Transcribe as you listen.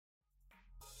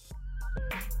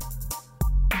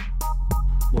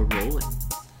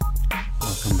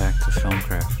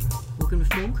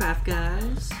Filmcraft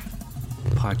guys.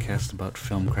 Podcast about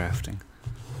film crafting.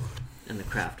 And the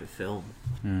craft of film.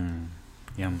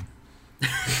 Yum.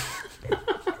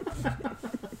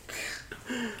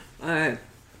 Alright,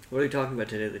 what are we talking about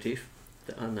today, Latif?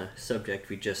 On the subject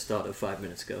we just thought of 5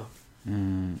 minutes ago.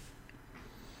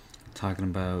 Talking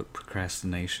about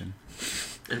procrastination.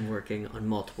 And working on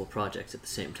multiple projects at the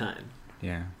same time.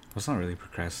 Yeah. Well, it's not really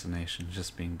procrastination, it's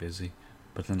just being busy.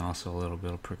 But then also a little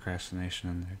bit of procrastination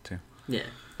in there too. Yeah.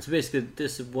 So basically,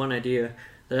 this is one idea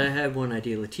that I had, one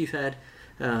idea Latif had.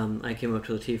 I came up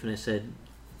to Latif and I said,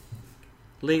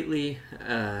 lately,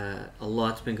 a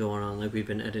lot's been going on. Like, we've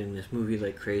been editing this movie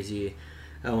like crazy.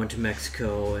 I went to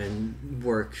Mexico and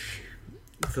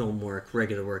film work,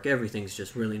 regular work, everything's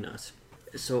just really nuts.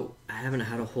 So I haven't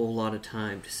had a whole lot of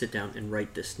time to sit down and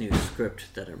write this new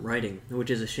script that I'm writing, which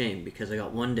is a shame because I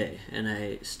got one day and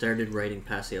I started writing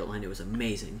past the outline. It was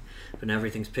amazing, but now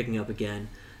everything's picking up again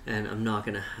and I'm not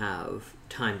going to have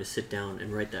time to sit down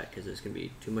and write that because there's going to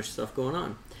be too much stuff going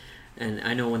on. And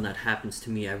I know when that happens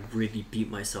to me, I really beat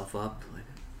myself up. Like,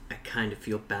 I kind of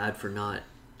feel bad for not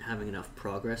having enough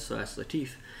progress. So I asked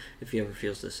Latif if he ever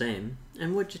feels the same.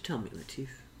 And what'd you tell me, Latif?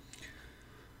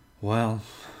 Well,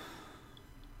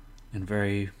 in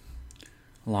very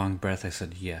long breath, I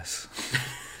said yes.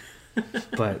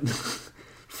 But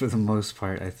for the most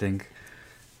part, I think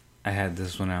I had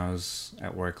this when I was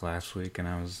at work last week and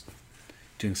I was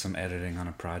doing some editing on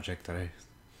a project that I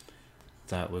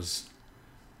thought was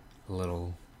a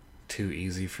little too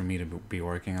easy for me to be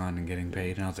working on and getting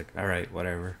paid. And I was like, all right,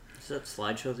 whatever. Is that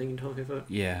slideshow thing you told me about?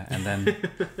 Yeah, and then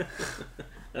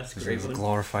That's it great. was a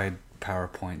glorified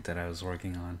PowerPoint that I was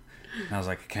working on. And I was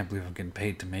like, I can't believe I'm getting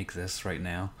paid to make this right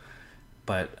now.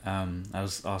 But I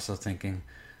was also thinking,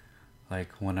 like,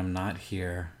 when I'm not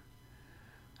here,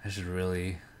 I should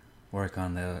really work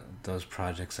on those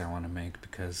projects I want to make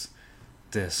because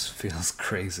this feels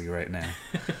crazy right now.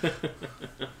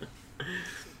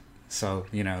 So,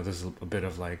 you know, there's a bit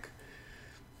of like,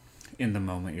 in the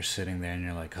moment you're sitting there and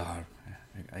you're like, oh,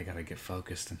 I gotta get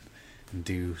focused and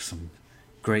do some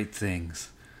great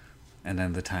things. And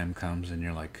then the time comes and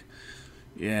you're like,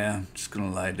 yeah, I'm just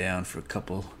gonna lie down for a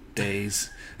couple days.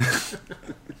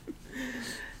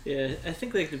 Yeah, I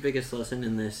think like the biggest lesson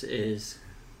in this is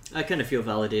I kind of feel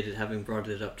validated having brought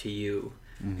it up to you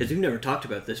because we've never talked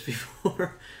about this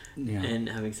before. Yeah. And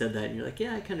having said that, and you're like,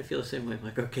 yeah, I kind of feel the same way. I'm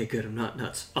like, okay, good, I'm not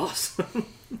nuts. Awesome.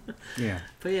 Yeah.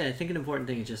 But yeah, I think an important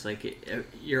thing is just like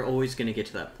you're always going to get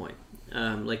to that point.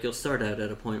 Like you'll start out at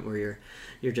a point where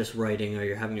you're just writing or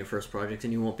you're having your first project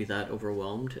and you won't be that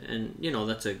overwhelmed. And, you know,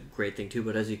 that's a great thing too.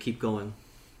 But as you keep going,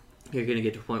 you're going to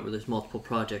get to a point where there's multiple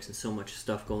projects and so much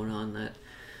stuff going on that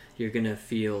you're going to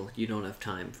feel you don't have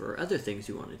time for other things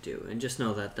you want to do. And just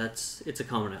know that it's a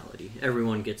commonality.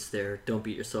 Everyone gets there. Don't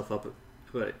beat yourself up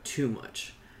about it too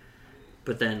much.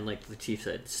 But then, like Latif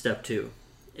said, step 2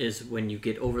 is when you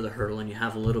get over the hurdle and you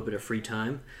have a little bit of free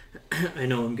time. I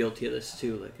know I'm guilty of this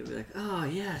too. Like, I'd be like, oh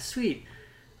yeah, sweet.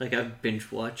 Like, I've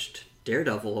binge watched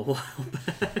Daredevil a while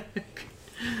back.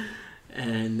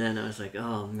 And then I was like,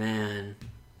 oh man,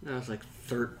 that was like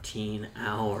 13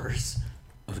 hours.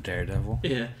 Of Daredevil?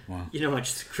 Yeah. Wow. You know how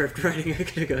much script writing I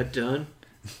could have got done?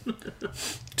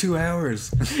 2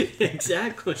 hours.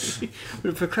 Exactly. Would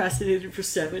have procrastinated for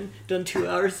 7, done 2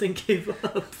 hours, then gave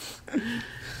up.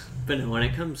 But no, when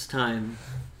it comes time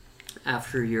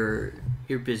after your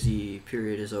busy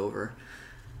period is over,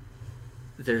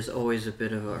 there's always a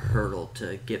bit of a hurdle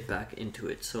to get back into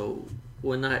it. So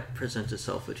when that presents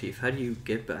itself, Latif, how do you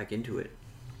get back into it?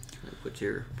 Like, what's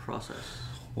your process?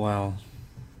 Well,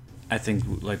 I think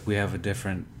like we have a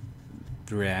different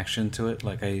reaction to it.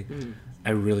 Like I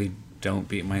really don't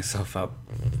beat myself up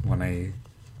when I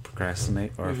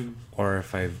procrastinate or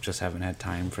if I just haven't had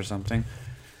time for something.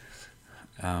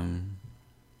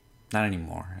 Not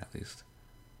anymore, at least.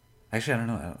 Actually, I don't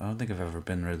know. I don't think I've ever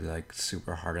been really like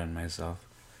super hard on myself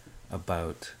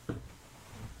about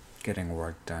getting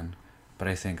work done. But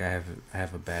I think I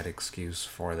have a bad excuse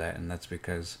for that, and that's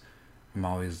because I'm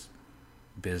always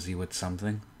busy with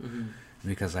something.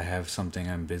 Because I have something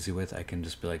I'm busy with, I can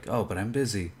just be like, oh, but I'm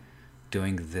busy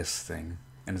doing this thing,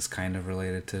 and it's kind of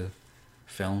related to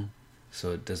film,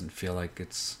 so it doesn't feel like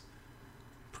it's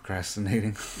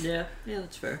procrastinating. Yeah,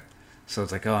 that's fair. So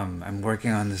it's like, oh, I'm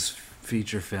working on this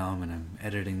feature film and I'm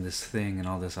editing this thing and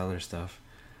all this other stuff,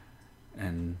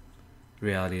 and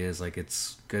reality is like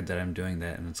it's good that I'm doing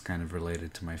that and it's kind of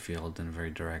related to my field in a very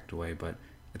direct way, but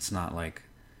it's not like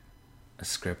a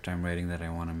script I'm writing that I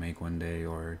want to make one day,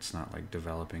 or it's not like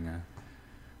developing a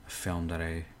film that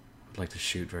I would like to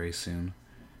shoot very soon.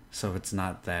 So if it's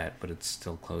not that, but it's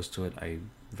still close to it, I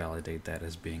validate that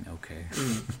as being okay.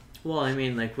 Well, I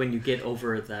mean, like when you get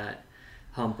over that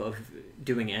hump of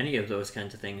doing any of those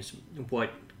kinds of things,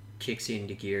 what kicks you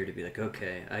into gear to be like,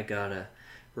 okay, I gotta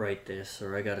write this,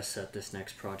 or I gotta set this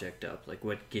next project up? Like,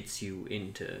 what gets you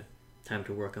into time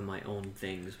to work on my own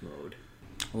things mode?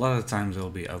 A lot of the times it'll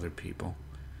be other people.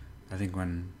 I think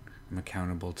when I'm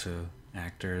accountable to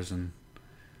actors and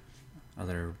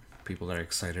other people that are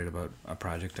excited about a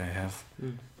project I have,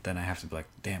 then I have to be like,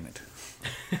 damn it.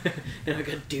 And I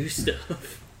gotta do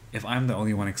stuff. If I'm the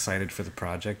only one excited for the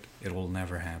project, it will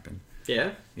never happen.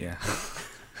 Yeah? Yeah.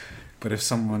 But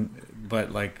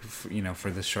for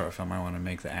this short film, I want to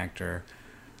make the actor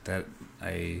that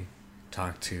I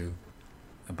talked to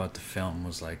about the film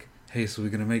was like, hey, so we're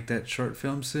going to make that short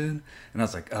film soon? And I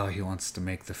was like, oh, he wants to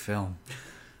make the film.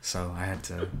 So I had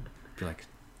to be like,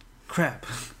 crap.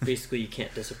 Basically, you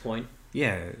can't disappoint.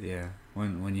 Yeah.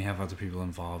 When you have other people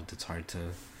involved, it's hard to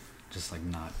just like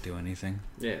not do anything.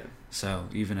 Yeah. So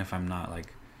even if I'm not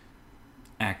like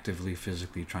actively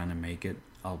physically trying to make it,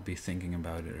 I'll be thinking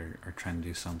about it or trying to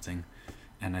do something.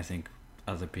 And I think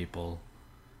other people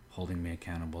holding me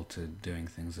accountable to doing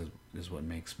things is what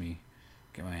makes me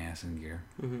get my ass in gear.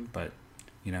 Mm-hmm. But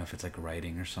if it's like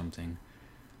writing or something,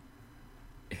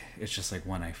 it's just like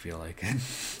when I feel like it.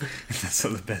 That's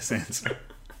the best answer.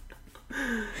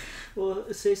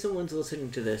 Well, say someone's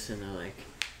listening to this and they're like,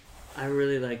 I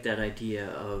really like that idea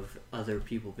of other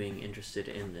people being interested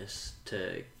in this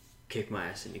to kick my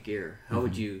ass into gear. How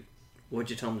would you, what'd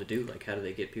you tell them to do? Like, how do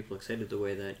they get people excited the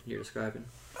way that you're describing?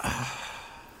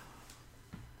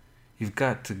 You've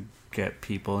got to get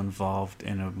people involved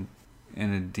in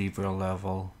a deeper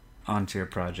level onto your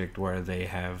project where they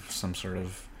have some sort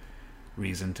of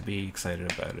reason to be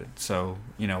excited about it. So,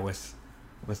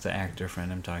 with the actor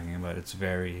friend I'm talking about, it's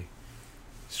very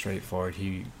straightforward.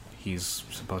 He's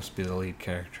supposed to be the lead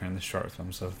character in the short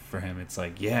film, so for him it's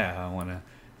like, yeah, I want to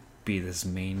be this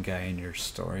main guy in your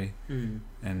story.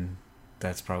 And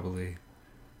that's probably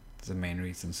the main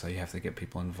reason. So you have to get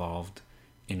people involved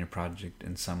in your project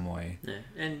in some way. Yeah.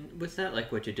 And with that,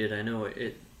 like what you did, I know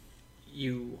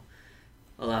you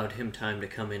allowed him time to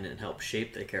come in and help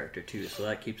shape the character too, so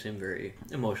that keeps him very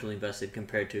emotionally invested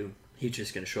compared to he's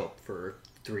just going to show up for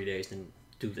 3 days and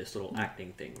do this little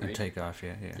acting thing, right? And take off.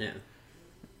 Yeah.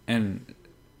 And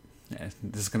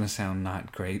this is going to sound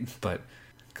not great, but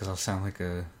because I'll sound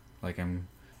like I'm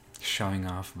showing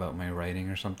off about my writing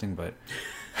or something, but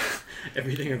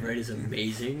everything I write is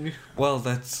amazing. Well,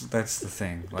 that's the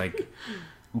thing. Like,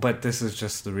 but this is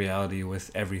just the reality with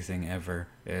everything ever,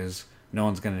 is no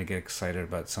one's going to get excited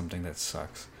about something that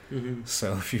sucks. Mm-hmm.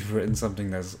 So if you've written something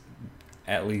that's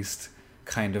at least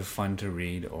kind of fun to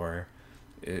read or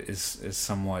is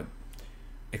somewhat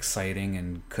exciting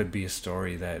and could be a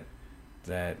story that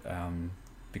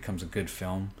becomes a good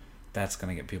film, that's going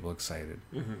to get people excited.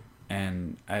 Mm-hmm.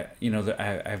 And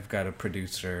I've got a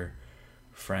producer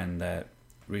friend that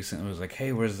recently was like,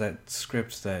 hey, where's that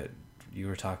script that you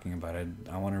were talking about?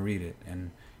 I want to read it.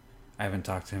 And I haven't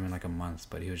talked to him in like a month,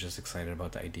 but he was just excited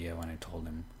about the idea when I told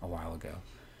him a while ago.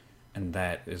 And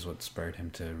that is what spurred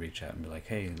him to reach out and be like,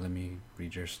 hey, let me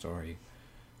read your story.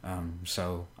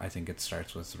 So I think it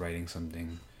starts with writing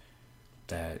something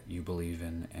that you believe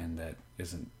in and that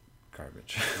isn't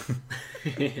garbage.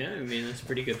 Yeah, I mean, that's a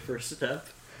pretty good first step.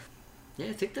 Yeah,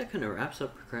 I think that kind of wraps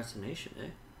up procrastination, eh?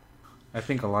 I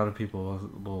think a lot of people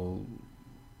will,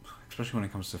 especially when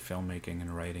it comes to filmmaking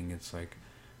and writing, it's like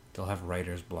they'll have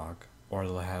writer's block or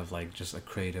they'll have like just a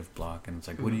creative block, and it's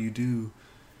like, what do you do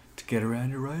to get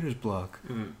around your writer's block?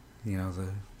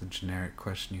 The generic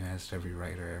question you ask every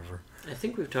writer ever. I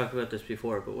think we've talked about this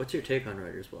before, but what's your take on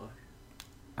writer's block?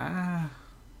 I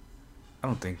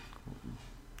don't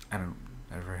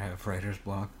ever have writer's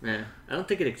block. Yeah, I don't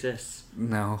think it exists.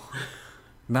 No.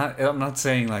 I'm not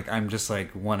saying like I'm just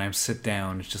like when I sit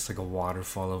down it's just like a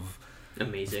waterfall of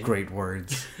amazing great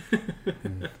words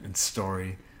and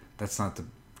story. That's not the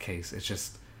case. It's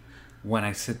just when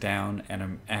I sit down and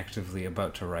I'm actively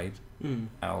about to write,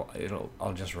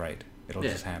 I'll just write. It'll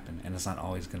just happen, and it's not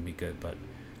always gonna be good. But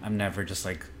I'm never just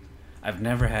like, I've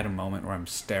never had a moment where I'm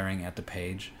staring at the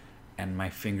page, and my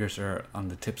fingers are on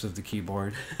the tips of the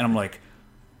keyboard, and I'm like,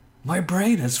 my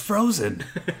brain has frozen.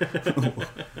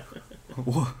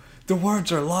 The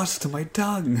words are lost to my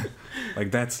tongue.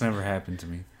 Like, that's never happened to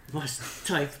me. Must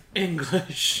type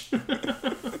English.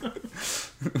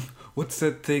 What's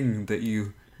that thing that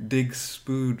you dig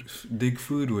food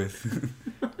with?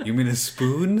 You mean a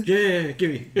spoon? Yeah,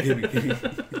 give me.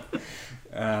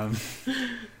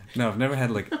 No, I've never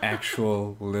had like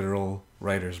actual literal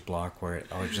writer's block where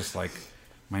I was just like,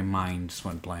 my mind just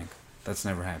went blank. That's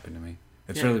never happened to me.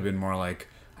 It's really been more like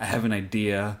I have an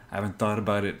idea, I haven't thought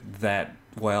about it that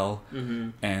well,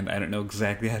 and I don't know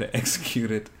exactly how to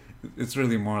execute it. It's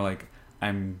really more like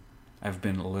I've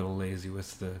been a little lazy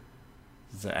with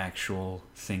the actual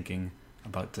thinking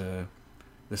about the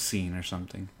scene or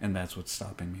something, and that's what's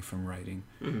stopping me from writing.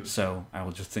 So I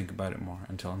will just think about it more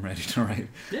until I'm ready to write.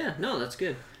 Yeah, no, that's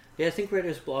good. Yeah, I think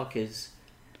writer's block is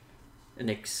an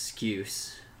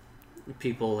excuse.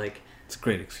 People like... It's a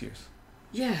great excuse.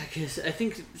 Yeah, because I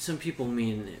think some people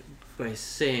mean by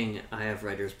saying I have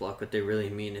writer's block, what they really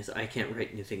mean is I can't write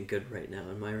anything good right now,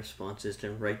 and my response is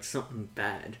to write something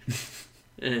bad.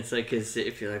 And it's like, cause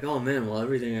if you're like, oh man, well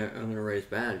everything I'm going to write is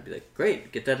bad, it'd be like,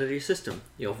 great, get that out of your system.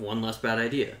 You'll have one less bad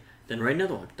idea. Then write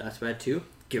another one. That's bad too.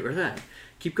 Get rid of that.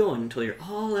 Keep going until you're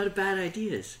all out of bad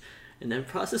ideas. And then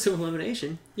process of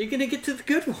elimination, you're going to get to the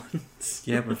good ones.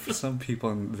 Yeah, but for some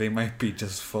people, they might be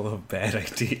just full of bad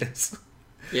ideas.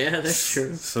 Yeah, that's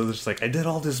true. So it's like, I did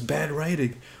all this bad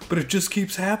writing, but it just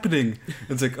keeps happening.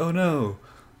 It's like, oh no.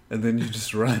 And then you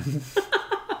just run.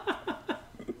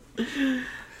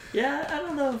 Yeah, I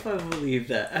don't know if I believe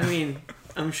that. I mean,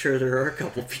 I'm sure there are a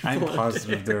couple people. I'm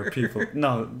positive there are people.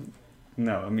 No,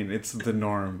 I mean, it's the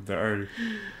norm. There are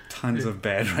tons of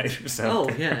bad writers out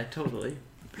there. Oh, yeah, totally.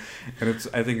 And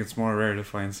I think it's more rare to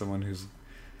find someone who's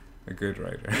a good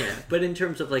writer. Yeah, but in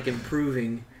terms of like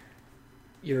improving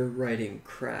your writing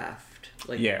craft,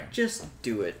 like, just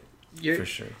do it. For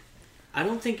sure. I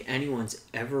don't think anyone's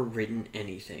ever written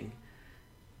anything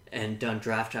and done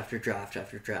draft after draft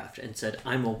after draft and said,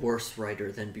 I'm a worse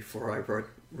writer than before I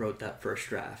wrote that first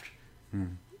draft.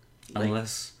 Like,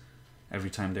 unless every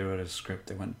time they wrote a script,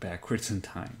 they went backwards in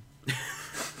time.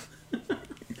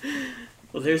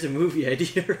 Well, there's a movie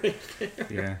idea right there.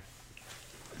 Yeah.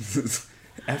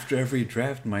 After every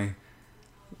draft, my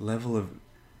level of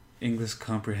English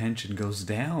comprehension goes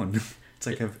down. It's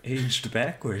like I've aged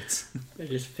backwards. I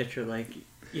just picture, like,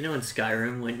 you know in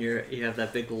Skyrim when you have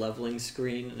that big leveling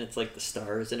screen and it's like the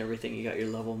stars and everything, you got your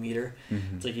level meter.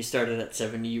 It's like you started at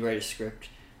 70, you write a script,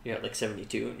 you're at like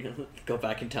 72, and you go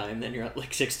back in time, then you're at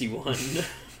like 61.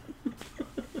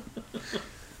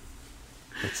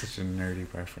 That's such a nerdy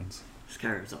reference.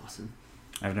 Skyrim's awesome.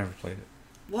 I've never played it.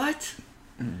 What?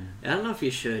 I don't know if you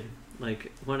should.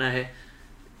 Like,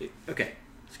 okay,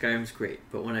 Skyrim's great,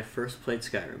 but when I first played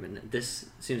Skyrim, and this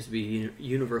seems to be a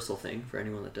universal thing for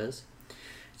anyone that does,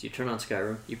 is you turn on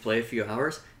Skyrim, you play a few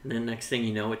hours, and then next thing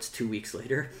you know, it's 2 weeks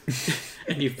later,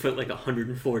 and you've put like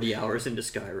 140 hours into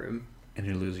Skyrim. And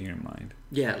you're losing your mind.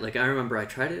 Yeah, like I remember I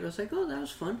tried it, I was like, oh, that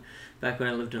was fun, back when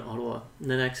I lived in Ottawa. And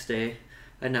the next day,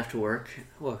 I didn't have to work.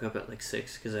 I woke up at like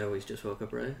 6 because I always just woke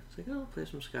up early. I was like, oh, I'll play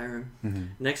some Skyrim.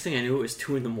 Next thing I knew, it was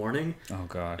 2 a.m. Oh,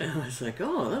 God. And I was like,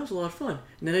 oh, that was a lot of fun.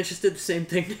 And then I just did the same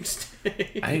thing next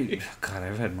day.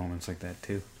 I've had moments like that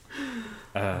too.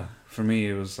 For me,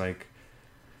 it was like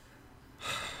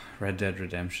Red Dead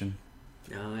Redemption.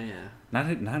 Oh, yeah.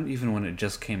 Not even when it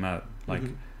just came out. Like,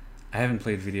 I haven't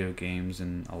played video games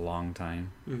in a long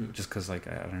time. Just because, like,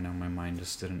 I don't know, my mind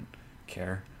just didn't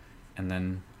care. And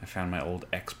then I found my old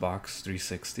Xbox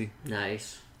 360.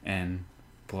 Nice. And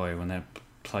boy, when that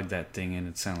plugged that thing in,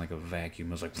 it sounded like a vacuum.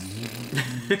 It was like,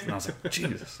 and I was like,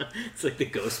 Jesus. It's like the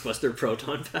Ghostbuster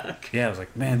Proton Pack. Yeah, I was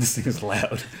like, man, this thing is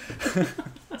loud.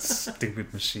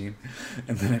 Stupid machine.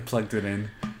 And then I plugged it in.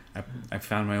 I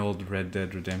found my old Red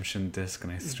Dead Redemption disc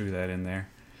and I threw that in there.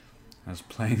 I was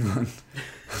playing on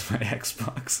my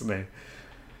Xbox and I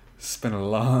spent a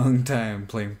long time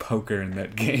playing poker in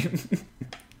that game.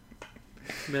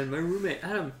 Man, my roommate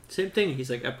Adam, same thing. He's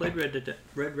like, I played Red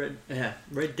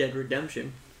Dead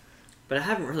Redemption, but I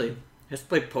haven't really. I just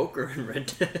played poker in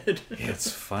Red Dead. Yeah, it's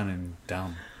fun and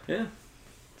dumb. Yeah,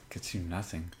 gets you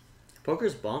nothing.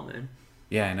 Poker's bomb, man.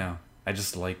 Yeah, I know. I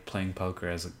just like playing poker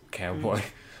as a cowboy.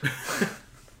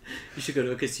 You should go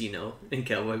to a casino in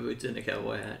cowboy boots and a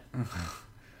cowboy hat.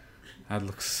 That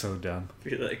looks so dumb.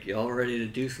 You're like, y'all ready to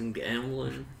do some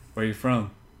gambling? Where are you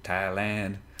from?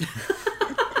 Thailand.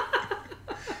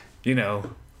 You know.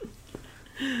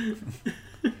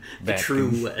 The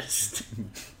true West.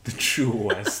 The true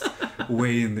West.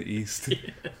 Way in the East. Yeah.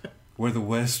 Where the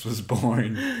West was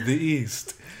born. The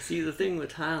East. See, the thing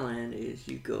with Thailand is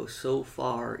you go so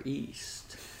far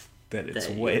east that it's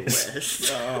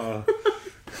west. Oh.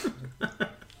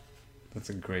 That's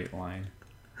a great line.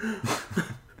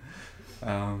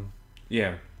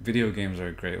 Yeah, video games are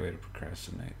a great way to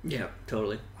procrastinate. Yeah,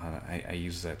 totally. I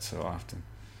use that so often.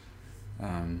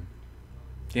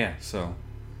 Yeah, so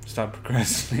stop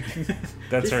procrastinating.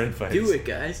 That's our advice. Do it,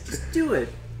 guys. Just do it.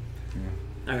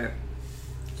 Yeah. Alright,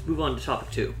 let's move on to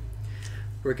topic 2.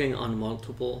 Working on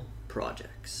multiple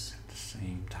projects. At the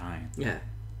same time. Yeah.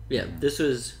 This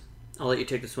was I'll let you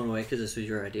take this one away because this was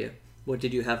your idea. What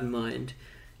did you have in mind,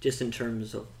 just in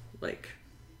terms of like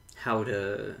how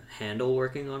to handle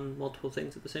working on multiple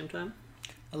things at the same time?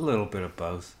 A little bit of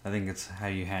both. I think it's how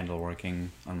you handle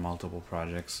working on multiple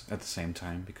projects at the same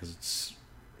time, because it's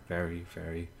very,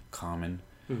 very common.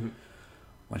 Mm-hmm.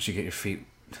 Once you get your feet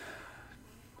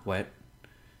wet,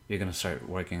 you're going to start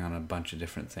working on a bunch of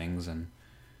different things, and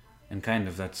kind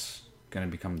of that's going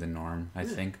to become the norm, I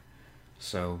think.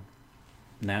 So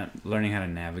now learning how to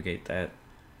navigate that,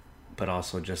 but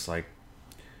also just like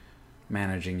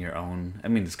managing your own, I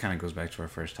mean, this kind of goes back to our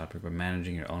first topic, but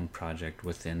managing your own project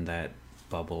within that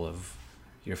bubble of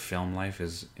your film life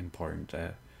is important.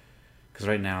 Because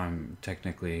right now I'm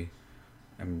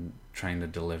trying to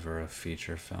deliver a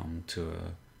feature film to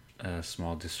a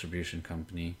small distribution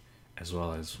company, as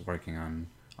well as working on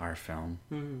our film.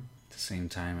 Mm-hmm. At the same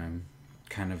time, I'm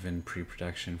kind of in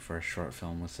pre-production for a short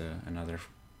film with another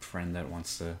friend that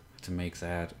wants to make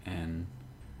that, and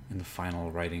in the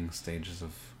final writing stages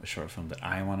of a short film that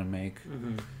I want to make.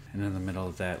 Mm-hmm. And in the middle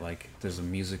of that, like, there's a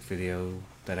music video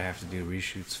that I have to do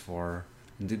reshoots for.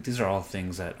 And these are all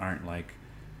things that aren't like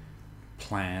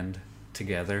planned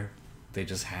together. They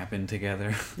just happen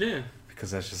together. Yeah.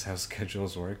 Because that's just how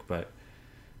schedules work. But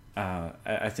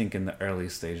I think in the early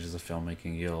stages of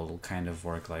filmmaking, you'll kind of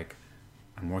work like,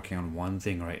 I'm working on one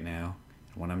thing right now.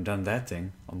 And when I'm done that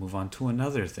thing, I'll move on to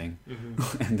another thing.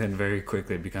 Mm-hmm. And then very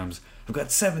quickly it becomes, I've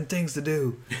got 7 things to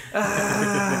do.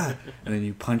 Ah! And then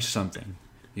you punch something.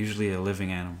 Usually a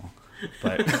living animal.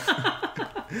 But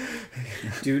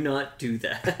do not do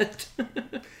that.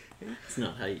 It's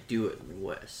not how you do it in the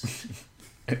West.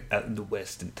 Out in the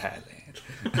West in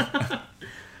Thailand.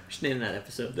 Just name that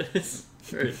episode this.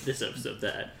 Or this episode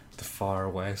that. The far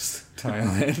west,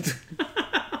 Thailand.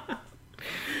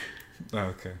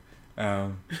 Okay.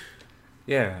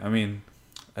 Yeah, I mean,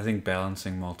 I think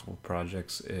balancing multiple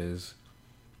projects is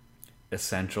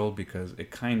essential, because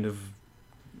it kind of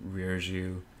rears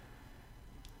you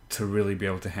to really be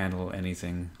able to handle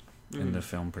anything in the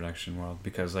film production world,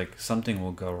 because like something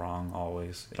will go wrong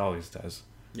always. It always does.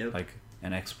 Yep. Like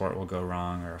an export will go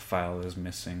wrong, or a file is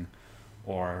missing,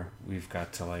 or we've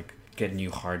got to like get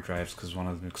new hard drives because one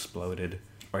of them exploded,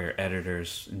 or your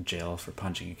editor's in jail for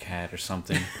punching a cat or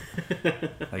something.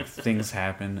 Like things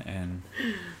happen,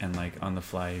 and like on the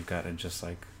fly you've got to just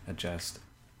like adjust.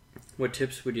 What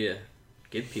tips would you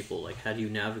give people? Like, how do you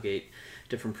navigate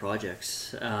different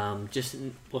projects?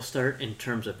 We'll start in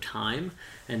terms of time,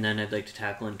 and then I'd like to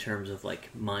tackle in terms of like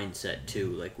mindset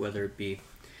too. Like whether it be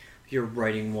you're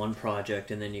writing one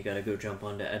project and then you got to go jump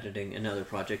onto editing another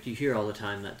project. You hear all the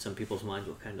time that some people's minds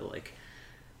will kind of like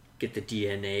get the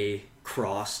DNA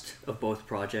crossed of both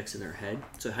projects in their head.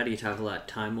 So how do you tackle that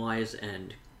time-wise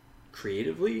and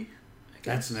creatively?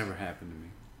 That's never happened to me.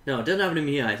 No, it doesn't happen to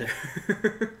me either.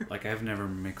 Like, I've never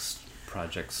mixed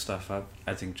project stuff up.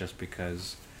 I think just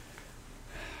because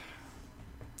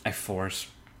I force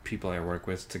people I work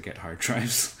with to get hard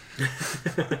drives.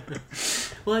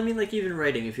 Well, I mean, like, even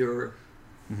writing, if you're,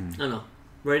 I don't know,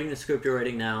 writing the script you're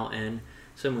writing now, and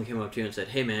someone came up to you and said,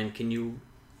 hey man, can you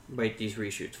write these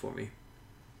reshoots for me?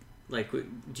 Like,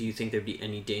 do you think there'd be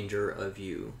any danger of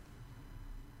you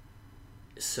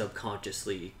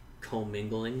subconsciously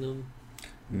commingling them?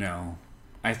 No.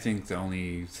 I think the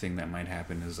only thing that might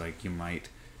happen is like you might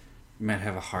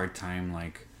have a hard time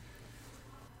like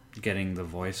getting the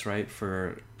voice right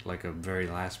for like a very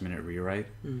last minute rewrite.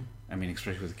 I mean,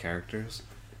 especially with characters,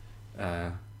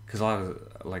 because a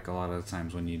lot of the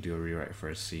times when you do a rewrite for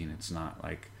a scene, it's not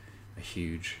like a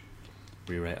huge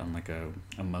rewrite on like a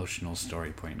emotional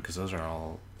story point, because those are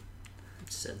all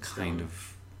kind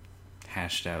of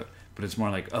hashed out. But it's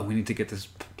more like, oh, we need to get this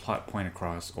plot point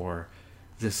across, or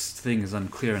this thing is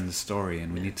unclear in the story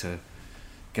and we need to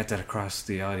get that across to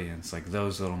the audience. Like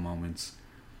those little moments,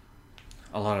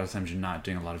 a lot of the times you're not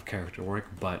doing a lot of character work,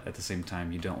 but at the same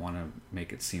time you don't want to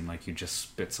make it seem like you just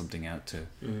spit something out to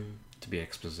be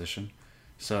exposition.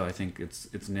 So I think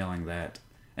it's nailing that,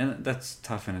 and that's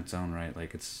tough in its own right.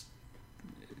 Like it's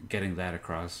getting that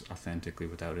across authentically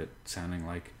without it sounding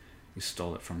like you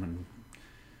stole it from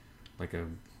like a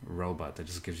robot that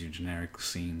just gives you generic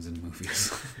scenes in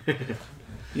movies.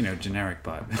 You know, generic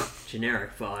bot.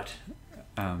 Generic bot.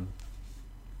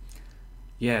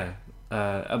 Yeah.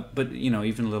 But you know,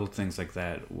 even little things like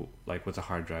that, like with the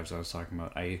hard drives I was talking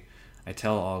about, I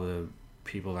tell all the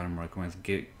people that I'm working with,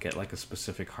 get like a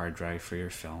specific hard drive for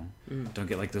your film. Don't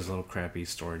get like those little crappy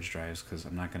storage drives, because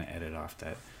I'm not going to edit off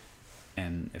that.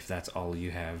 And if that's all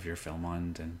you have your film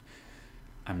on, then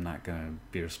I'm not going to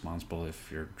be responsible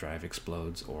if your drive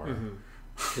explodes or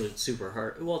because it's super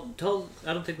hard. Well,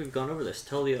 I don't think we've gone over this.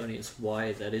 Tell the audience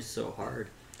why that is so hard.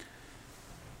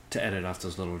 To edit off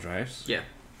those little drives? Yeah.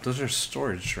 Those are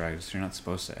storage drives. You're not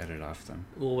supposed to edit off them.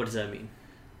 Well, what does that mean?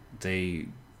 They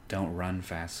don't run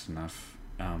fast enough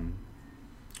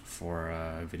for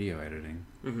video editing.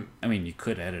 Mm-hmm. I mean, you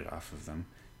could edit off of them,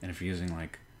 and if you're using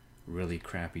like really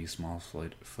crappy small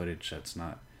footage that's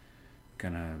not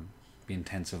gonna be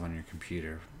intensive on your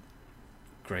computer,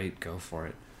 great, go for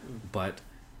it. But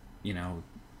you know,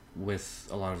 with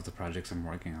a lot of the projects I'm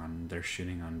working on, they're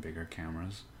shooting on bigger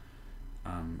cameras,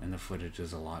 and the footage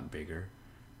is a lot bigger,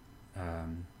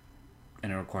 and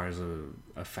it requires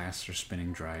a faster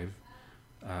spinning drive.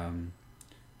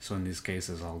 So in these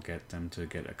cases, I'll get them to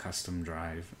get a custom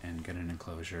drive and get an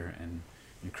enclosure and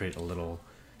create a little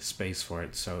space for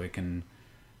it so it can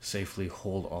safely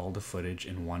hold all the footage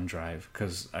in one drive.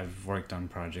 Because I've worked on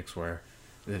projects where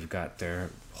they've got their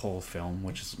whole film,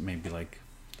 which is maybe like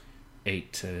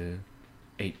 8 to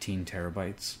 18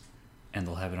 terabytes, and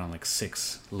they'll have it on like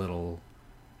 6 little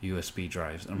USB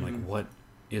drives. And I'm like, what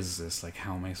is this? Like,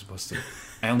 how am I supposed to...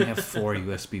 I only have 4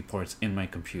 USB ports in my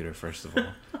computer, first of all,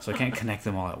 so I can't connect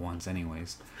them all at once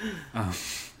anyways.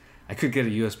 I could get a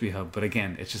USB hub, but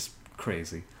again, it's just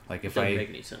crazy. Like, if Doesn't make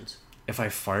any sense. If I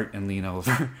fart and lean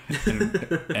over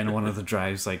and one of the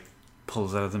drives like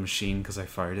pulls out of the machine because I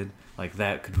farted, like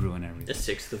that could ruin everything. A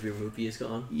sixth of your movie is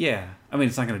gone. Yeah, I mean,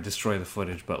 it's not going to destroy the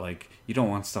footage, but like you don't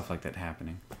want stuff like that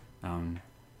happening.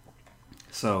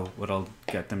 So what I'll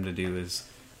get them to do is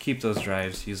keep those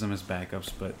drives, use them as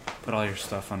backups, but put all your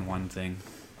stuff on one thing,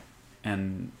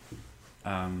 and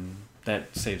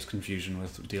that saves confusion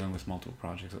with dealing with multiple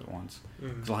projects at once.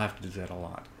 Because I'll have to do that a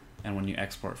lot. And when you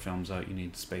export films out, you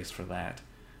need space for that.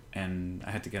 And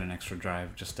I had to get an extra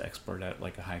drive just to export out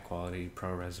like a high quality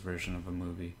ProRes version of a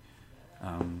movie.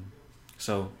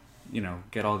 So, you know,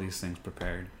 get all these things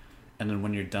prepared. And then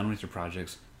when you're done with your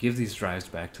projects, give these drives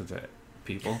back to the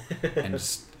people and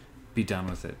just be done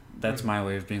with it. That's my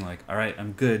way of being like, all right,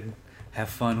 I'm good. Have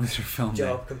fun with your film.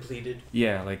 Job completed.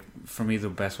 Yeah, like for me, the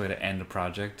best way to end a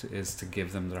project is to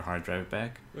give them their hard drive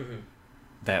back.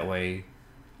 That way,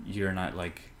 you're not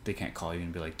like, they can't call you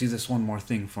and be like, do this one more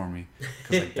thing for me,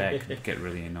 because like that could get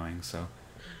really annoying. So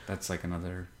that's like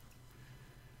another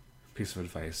piece of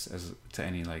advice as to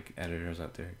any like editors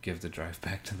out there: give the drive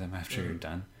back to them after you're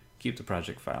done. Keep the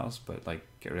project files, but like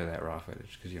get rid of that raw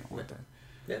footage because you don't want that.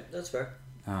 Yeah, that's fair.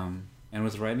 And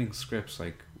with writing scripts,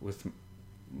 like with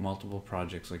multiple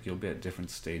projects, like you'll be at different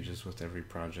stages with every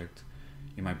project.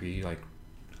 You might be like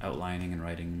outlining and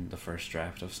writing the first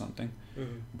draft of something,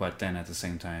 but then at the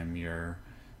same time you're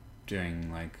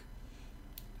doing like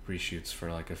reshoots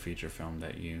for like a feature film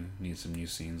that you need some new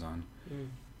scenes on.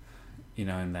 You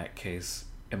know, in that case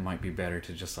it might be better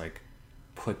to just like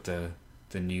put the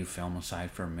new film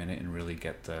aside for a minute and really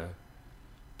get the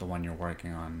one you're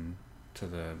working on to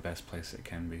the best place it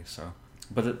can be. So,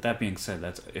 but that being said,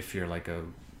 that's if you're like a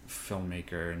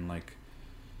filmmaker in like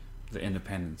the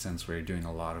independent sense where you're doing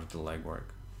a lot of the legwork.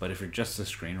 But if you're just a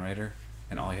screenwriter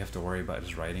and all you have to worry about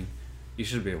is writing, you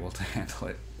should be able to handle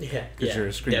it. Yeah, because you're a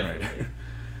screenwriter.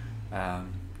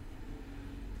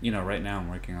 You know, right now I'm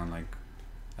working on like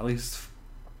at least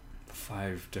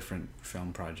 5 different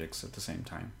film projects at the same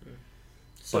time.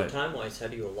 So time-wise, how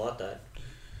do you allot that?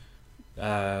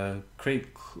 Create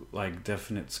like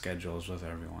definite schedules with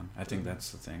everyone. I think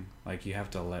that's the thing. Like you have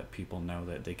to let people know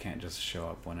that they can't just show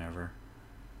up whenever,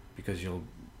 because you'll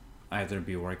either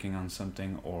be working on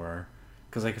something or,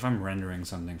 because like if I'm rendering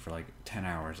something for like 10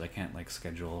 hours, I can't like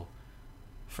schedule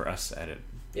for us to edit.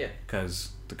 Yeah.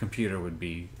 Because the computer would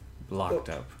be locked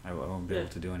up. I won't be able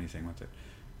to do anything with it.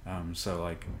 So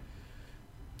like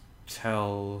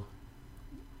tell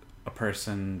a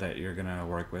person that you're gonna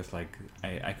work with, like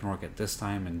I can work at this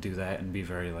time and do that, and be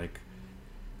very like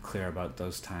clear about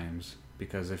those times,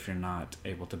 because if you're not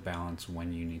able to balance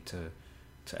when you need to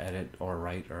edit or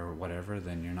write or whatever,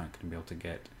 then you're not gonna be able to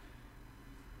get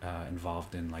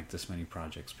involved in like this many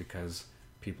projects, because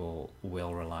people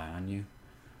will rely on you,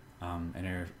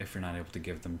 and if you're not able to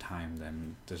give them time,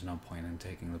 then there's no point in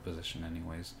taking the position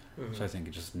anyways. So I think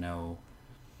you just know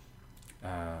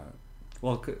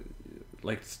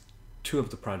like 2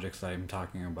 of the projects that I'm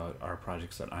talking about are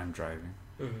projects that I'm driving,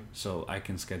 so I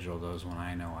can schedule those when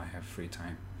I know I have free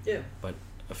time. Yeah. But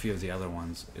a few of the other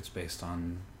ones, it's based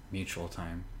on mutual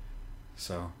time.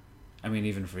 So, I mean,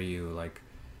 even for you, like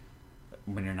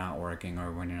when you're not working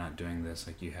or when you're not doing this,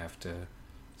 like you have to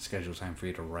schedule time for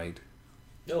you to write.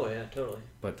 Oh yeah, totally.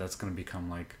 But that's gonna become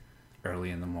like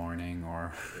early in the morning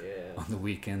or on the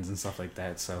weekends and stuff like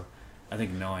that. So, I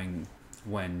think knowing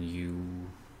when you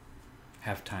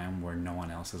have time where no one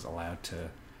else is allowed to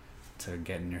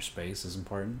get in your space is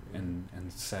important, and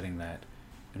setting that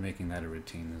and making that a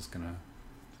routine is gonna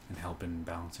and help in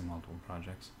balancing multiple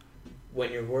projects.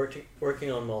 When you're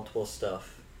working on multiple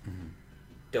stuff,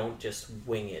 don't just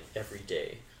wing it every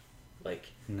day. Like,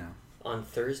 no. On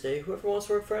Thursday, whoever wants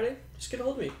to work Friday, just get a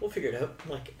hold of me. We'll figure it out.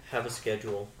 Like, have a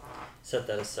schedule, set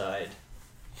that aside.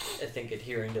 I think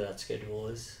adhering to that schedule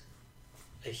is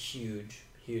a huge,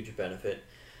 huge benefit.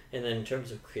 And then in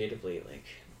terms of creatively, like,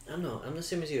 I don't know, I'm the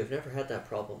same as you. I've never had that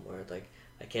problem where, like,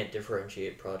 I can't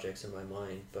differentiate projects in my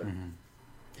mind, but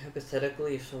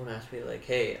hypothetically, if someone asked me, like,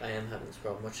 hey, I am having this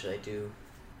problem, what should I do?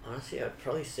 Honestly, I'd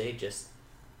probably say just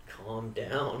calm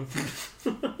down.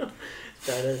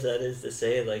 Bad as that is to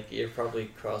say, like, you're probably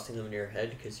crossing them in your head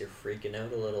because you're freaking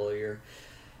out a little. Your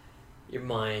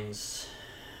mind's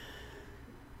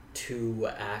too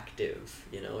active,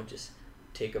 you know. Just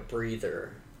take a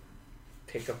breather.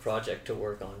 Pick a project to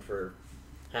work on for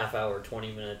half hour,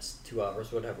 20 minutes, 2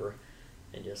 hours, whatever,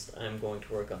 and just, I'm going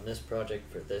to work on this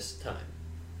project for this time.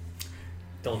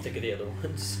 Don't think of the other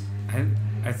ones.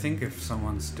 I think if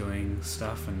someone's doing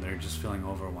stuff and they're just feeling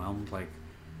overwhelmed, like,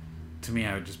 to me,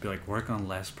 I would just be like, work on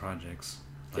less projects.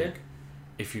 Like,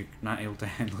 if you're not able to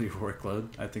handle your workload,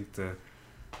 I think the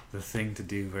thing to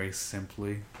do very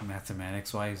simply,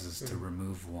 mathematics-wise, is to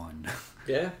remove one.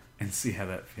 Yeah. And see how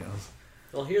that feels.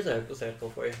 Well, here's a hypothetical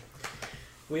for you.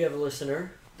 We have a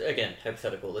listener. Again,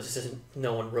 hypothetical. This isn't,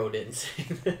 no one wrote in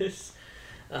saying this.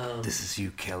 This is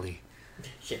you, Kelly.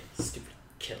 Yeah, stupid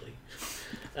Kelly.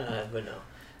 But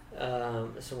no.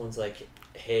 Someone's like,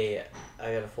 hey,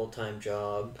 I got a full-time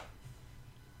job,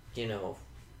 you know,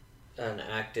 an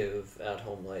active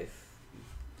at-home life,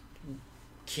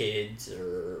 kids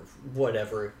or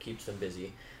whatever keeps them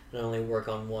busy, and I only work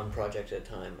on one project at a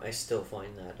time. I still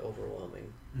find that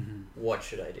overwhelming. What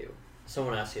should I do?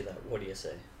 Someone asks you that, what do you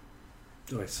say?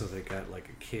 Oh, so they got like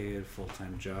a kid,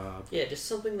 full-time job. Yeah, just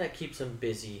something that keeps them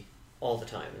busy all the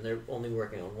time, and they're only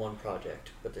working on one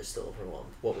project, but they're still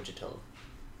overwhelmed. What would you tell them?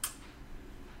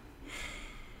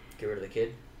 Get rid of the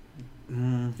kid?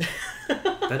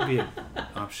 That'd be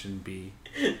option B.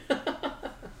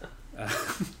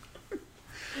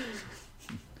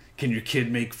 Can your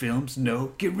kid make films?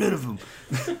 No. Get rid of him.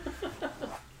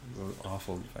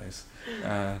 Awful advice.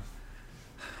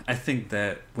 I think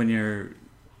that when your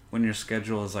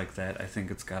schedule is like that, I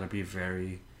think it's got to be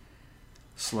very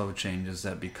slow changes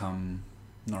that become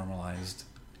normalized.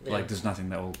 Yeah. Like, there's nothing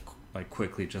that will like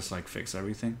quickly just like fix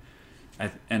everything.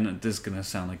 And this is gonna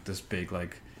sound like this big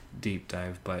like deep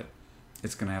dive, but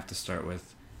it's gonna have to start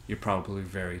with, you're probably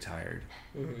very tired.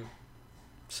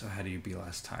 So how do you be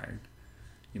less tired?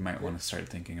 You might want to start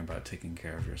thinking about taking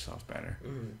care of yourself better.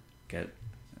 Get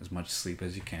as much sleep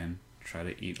as you can. Try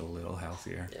to eat a little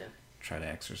healthier. Try to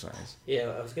exercise. Yeah,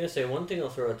 I was going to say, one thing I'll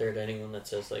throw out there to anyone that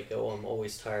says, like, oh, I'm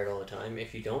always tired all the time.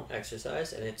 If you don't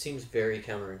exercise, and it seems very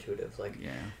counterintuitive, like,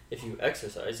 if you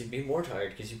exercise, you'd be more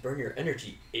tired because you burn your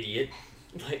energy, idiot.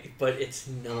 Like, but it's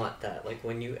not that. Like,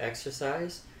 when you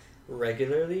exercise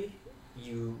regularly,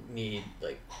 you need,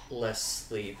 like, less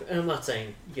sleep. And I'm not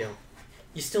saying, you know,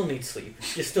 you still need sleep,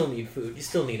 you still need food, you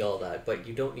still need all that, but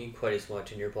you don't need quite as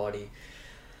much, and your body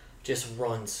just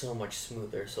runs so much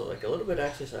smoother. So, like, a little bit of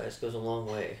exercise goes a long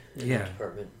way in that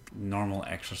department. Normal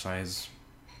exercise,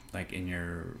 like, in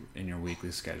your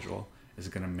weekly schedule, is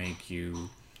going to make you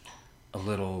a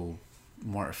little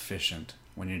more efficient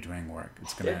when you're doing work.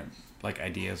 It's going to, like,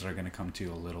 ideas are going to come to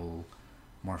you a little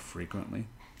more frequently.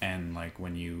 And, like,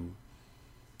 when you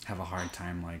have a hard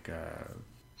time, like,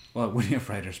 when you have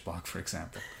writer's block, for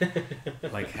example,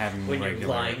 like having when you're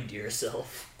lying to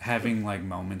yourself, having like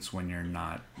moments when you're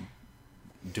not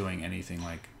doing anything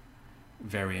like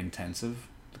very intensive,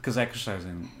 because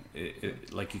exercising,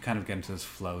 like, you kind of get into this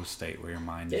flow state where your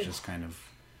mind is just kind of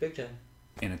big time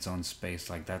in its own space.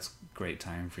 Like, that's great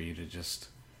time for you to just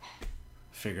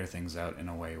figure things out in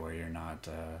a way where you're not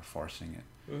forcing it.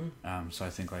 So I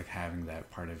think like having that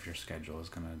part of your schedule is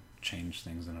going to change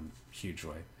things in a huge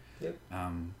way.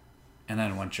 And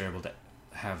then once you're able to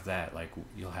have that, like,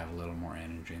 you'll have a little more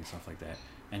energy and stuff like that,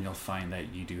 and you'll find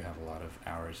that you do have a lot of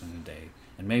hours in a day,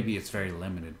 and maybe it's very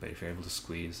limited, but if you're able to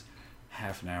squeeze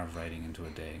half an hour of writing into a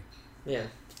day,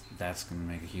 that's going to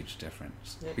make a huge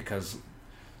difference. Because,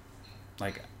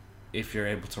 like, if you're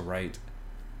able to write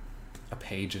a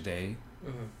page a day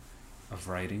of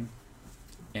writing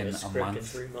in a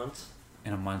month,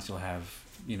 in a month you'll have,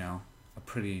 you know, a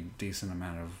pretty decent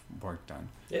amount of work done.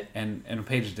 And a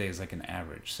page a day is like an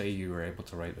average. Say you were able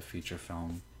to write a feature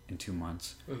film in 2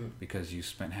 months because you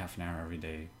spent half an hour every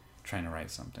day trying to write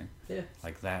something.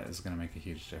 Like, that is going to make a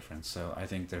huge difference. So I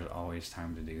think there's always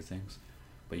time to do things.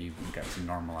 but you got to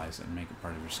normalize it and make it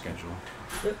part of your schedule.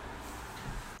 Yep.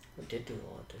 We did do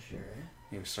a lot this year, eh?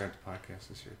 Yeah, we started the podcast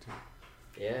this year too.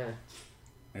 Yeah.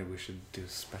 Maybe we should do a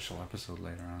special episode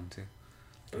later on too.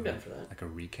 I'm down for that. Like a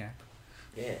recap.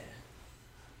 Yeah.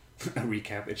 A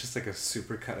recap. It's just like a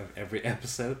super cut of every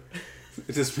episode.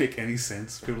 It doesn't make any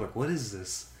sense. People are like, what is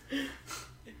this?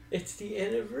 It's the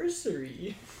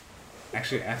anniversary.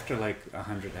 Actually, after like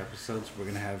 100 episodes, we're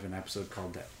gonna have an episode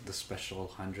called the special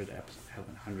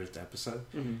 100th episode,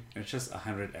 and it's just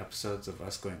 100 episodes of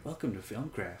us going, "Welcome to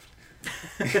Filmcraft,"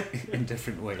 in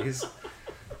different ways.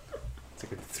 It's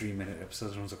like a 3-minute episode.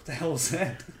 And everyone's like, "What the hell was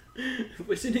that?"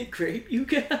 Wasn't it great, you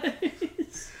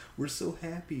guys? We're so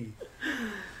happy.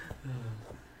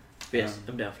 Yes,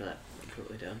 I'm down for that. I'm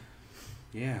totally down.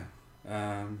 Yeah,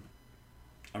 I'm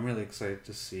really excited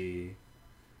to see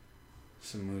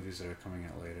some movies that are coming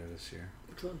out later this year.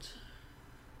 Which ones?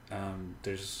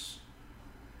 There's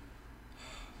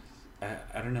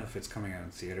I don't know if it's coming out in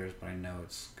theaters, but I know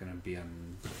it's gonna be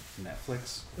on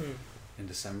Netflix in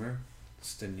December.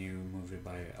 It's the new movie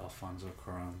by Alfonso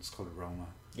Cuarón. It's called Roma.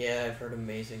 Yeah, I've heard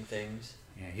amazing things.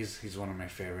 Yeah, he's one of my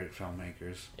favorite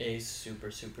filmmakers. He's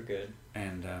super, super good.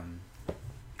 And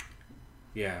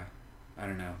yeah, I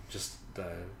don't know, just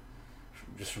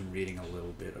from reading a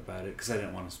little bit about it, because I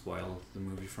didn't want to spoil the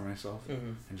movie for myself,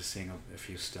 and just seeing a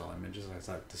few still images, I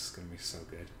thought this is gonna be so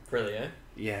good. Really, eh?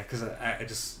 Yeah, because I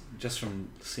just from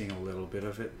seeing a little bit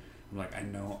of it, I'm like, I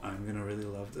know I'm gonna really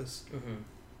love this.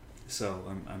 So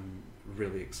I'm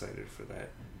really excited for that.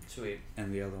 Sweet.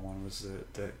 And the other one was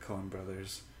the Coen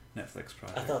Brothers Netflix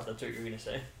project. I thought that's what you were gonna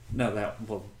say. No,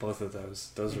 both of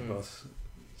those are both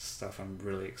stuff I'm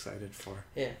really excited for.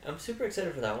 Yeah, I'm super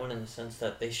excited for that one in the sense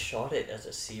that they shot it as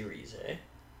a series, eh?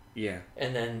 Yeah.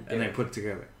 And then they put it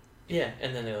together. Yeah,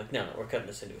 and then they're like, no, we're cutting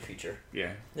this into a feature.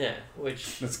 Yeah. Yeah,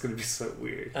 which... That's gonna be so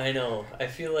weird. I know. I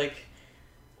feel like...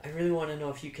 I really want to know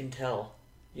if you can tell,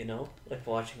 you know? Like,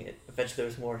 watching it. I bet you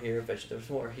there's more here, I bet you there's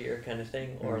more here kind of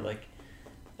thing. Or, like...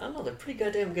 I don't know, they're pretty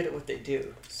goddamn good at what they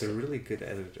do. They're really good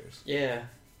editors. Yeah.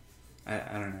 I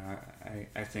don't know.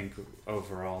 I think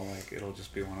overall, like, it'll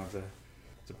just be one of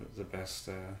the best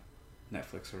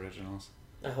Netflix originals.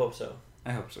 I hope so.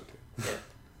 I hope so too. Yeah.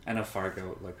 I know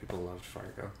Fargo, like, people loved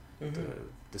Fargo,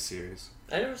 the series.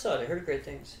 I never saw it. I heard great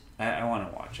things. I want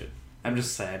to watch it. I'm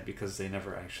just sad because they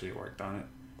never actually worked on it,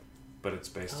 but it's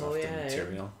based off the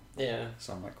material. Yeah.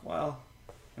 So I'm like, well,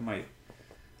 it might.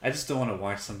 I just don't want to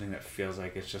watch something that feels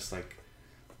like it's just like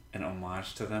an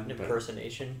homage to them. An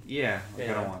impersonation. I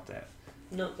don't want that.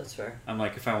 No, that's fair. I'm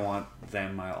like, if I want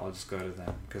them, I'll just go to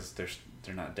them because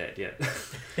they're not dead yet.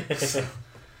 So,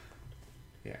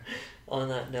 yeah. On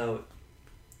that note,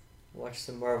 watch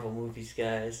some Marvel movies,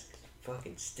 guys.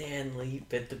 Fucking Stan Lee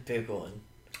bit the big one.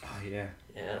 Oh yeah.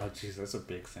 Yeah. Oh jeez, that's a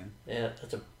big thing. Yeah,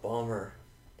 that's a bummer.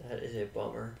 That is a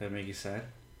bummer. That make you sad?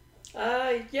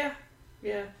 Yeah.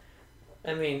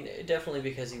 I mean, definitely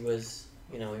because he was,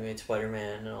 you know, he made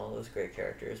Spider-Man and all those great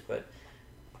characters, but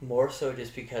more so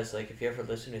just because, like, if you ever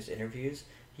listen to his interviews,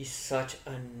 he's such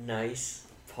a nice,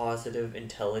 positive,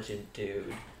 intelligent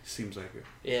dude. Seems like it.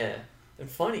 Yeah. And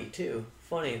funny, too.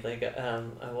 Funny. Like,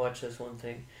 I watched this one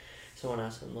thing. Someone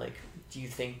asked him, like, do you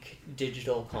think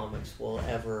digital comics will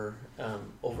ever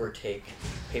overtake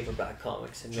paperback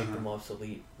comics and make them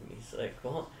obsolete? And he's like,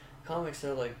 well, comics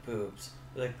are like boobs.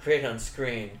 They're like great on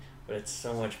screen, but it's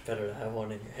so much better to have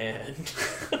one in your hand.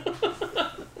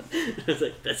 I was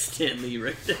like, that's Stan Lee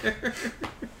right there.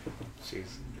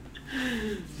 Jeez.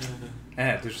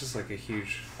 Yeah, there's just like a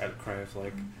huge outcry of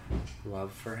like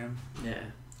love for him.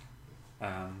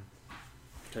 Yeah.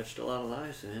 Touched a lot of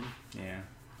lives, man. Yeah.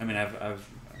 I mean, I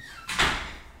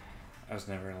was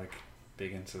never like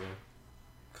big into the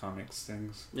comics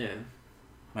things. Yeah.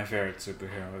 My favorite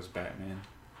superhero is Batman.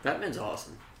 Batman's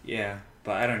awesome. Yeah,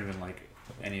 but I don't even like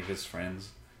any of his friends.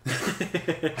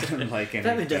 I don't like any.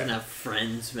 Batman doesn't have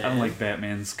friends, man. I don't like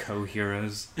Batman's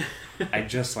co-heroes. I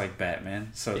just like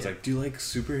Batman. So it's like, do you like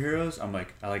superheroes? I'm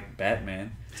like, I like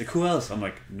Batman. It's like, who else? I'm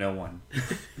like, no one.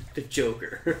 The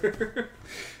Joker.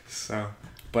 So,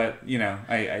 but you know,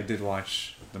 I did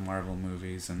watch the Marvel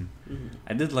movies, and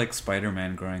I did like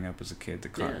Spider-Man growing up as a kid. The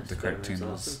cartoon was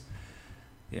awesome.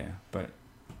 Yeah, but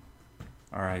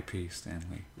R.I.P. Stan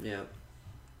Lee. Yeah.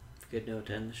 Good note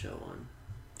to end the show on.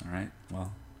 All right.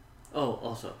 Well. Oh,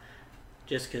 also,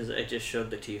 just because I just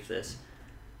showed Latif this,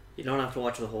 you don't have to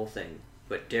watch the whole thing,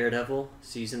 but Daredevil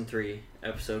Season 3,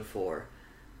 Episode 4,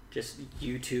 just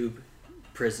YouTube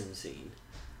prison scene.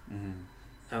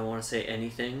 I don't want to say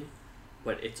anything,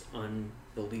 but it's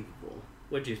unbelievable.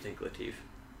 What do you think, Latif?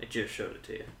 I just showed it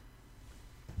to you.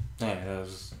 Yeah, that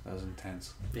was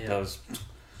intense. Yeah. That was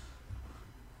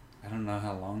I don't know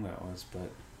how long that was, but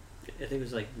I think it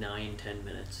was like 9-10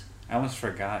 minutes. I almost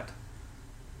forgot.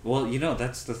 Well,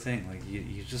 that's the thing. Like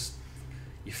you just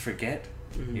you forget.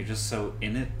 Mm-hmm. You're just so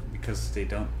in it because they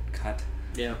don't cut.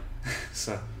 Yeah.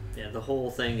 So. Yeah, the whole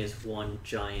thing is one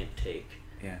giant take.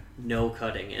 Yeah. No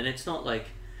cutting, and it's not like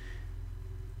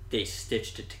they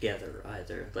stitched it together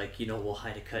either. Like, we'll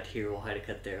hide a cut here, we'll hide a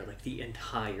cut there. Like, the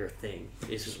entire thing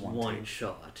is just one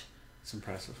shot. It's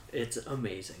impressive. It's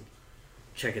amazing.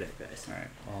 Check it out, guys. Alright,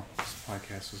 well, this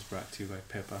podcast was brought to you by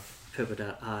Pippa.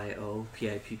 Pippa.io,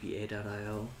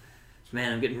 Pippa.io.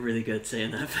 Man, I'm getting really good at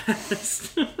saying that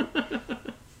fast.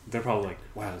 They're probably like,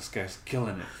 wow, this guy's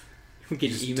killing it. We can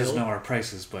He email. doesn't know our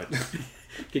prices, but...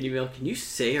 Can you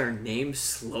say our name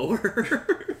slower?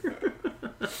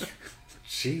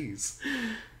 Jeez.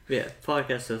 Yeah,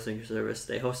 podcast hosting service.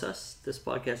 They host us. This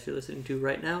podcast you're listening to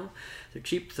right now. They're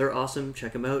cheap. They're awesome.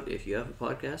 Check them out. If you have a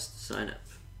podcast, sign up.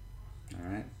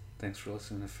 All right. Thanks for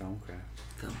listening to Filmcraft.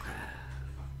 Filmcraft.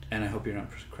 And I hope you're not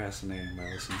procrastinating by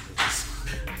listening to this.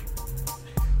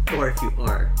 Or if you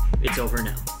are, it's over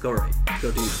now. Go right.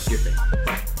 Go do your thing.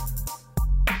 Bye.